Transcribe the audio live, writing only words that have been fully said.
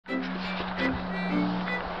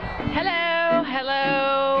Hello,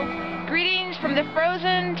 hello. Greetings from the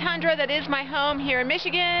frozen tundra that is my home here in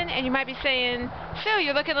Michigan. And you might be saying, Sue,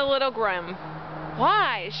 you're looking a little grim.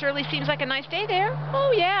 Why? It surely seems like a nice day there.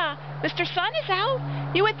 Oh yeah, Mr. Sun is out.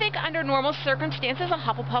 You would think under normal circumstances a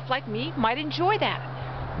Hufflepuff like me might enjoy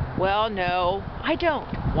that. Well, no, I don't.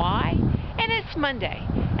 Why? And it's Monday.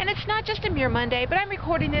 And it's not just a mere Monday, but I'm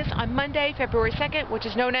recording this on Monday, February 2nd, which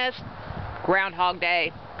is known as Groundhog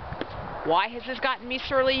Day. Why has this gotten me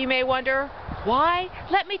surly, you may wonder? Why?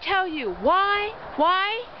 Let me tell you. Why?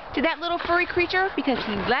 Why? To that little furry creature? Because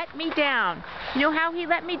he let me down. You know how he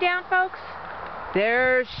let me down, folks?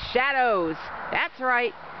 There's shadows. That's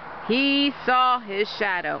right. He saw his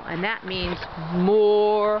shadow, and that means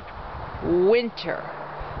more winter.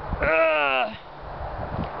 Ugh.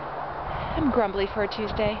 I'm grumbly for a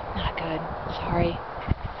Tuesday. Not good. Sorry.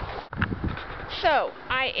 So,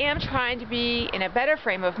 I am trying to be in a better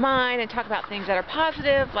frame of mind and talk about things that are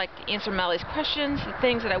positive, like to answer Melly's questions, the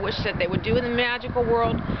things that I wish that they would do in the magical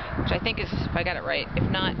world, which I think is, if I got it right, if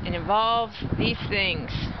not, it involves these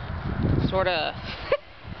things. Sort of.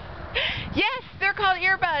 Yes, they're called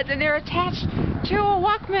earbuds, and they're attached to a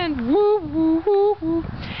Walkman. Woo, woo, woo, woo.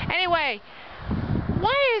 Anyway,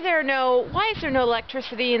 why is there no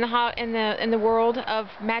electricity in the world of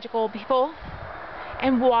magical people?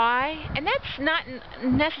 And why? And that's not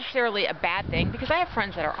necessarily a bad thing, because I have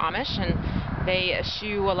friends that are Amish and they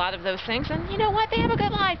eschew a lot of those things, and you know what? They have a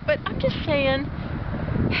good life. But I'm just saying,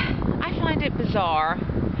 I find it bizarre.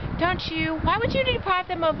 Don't you? Why would you deprive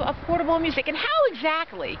them of portable music? And how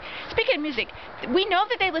exactly? Speaking of music, we know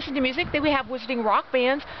that they listen to music, that we have wizarding rock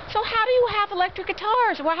bands, so how do you have electric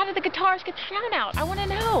guitars? Well, how do the guitars get the sound out? I want to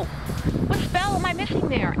know. What spell am I missing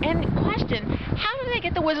there? And question, how do they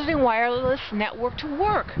get the Wizarding Wireless Network to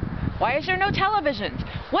work? Why is there no televisions?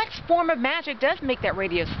 What form of magic does make that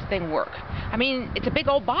radio thing work? I mean, it's a big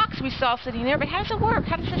old box we saw sitting there, but how does it work?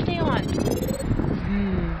 How does it stay on?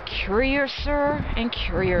 Curiouser and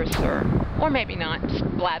curiouser. Or maybe not. Just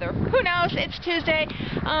blather. Who knows? It's Tuesday.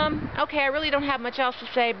 Okay, I really don't have much else to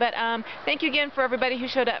say, but thank you again for everybody who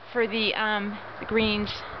showed up for the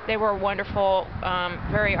Greens. They were wonderful,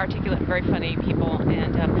 very articulate and very funny people,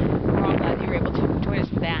 and we're all glad that you were able to join us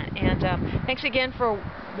for that. And thanks again for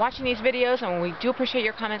watching these videos, and we do appreciate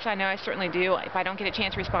your comments. I know I certainly do. If I don't get a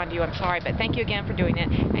chance to respond to you, I'm sorry, but thank you again for doing it,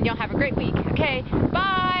 and y'all have a great week. Okay,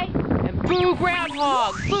 bye! And boo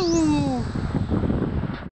Groundhog! Boo!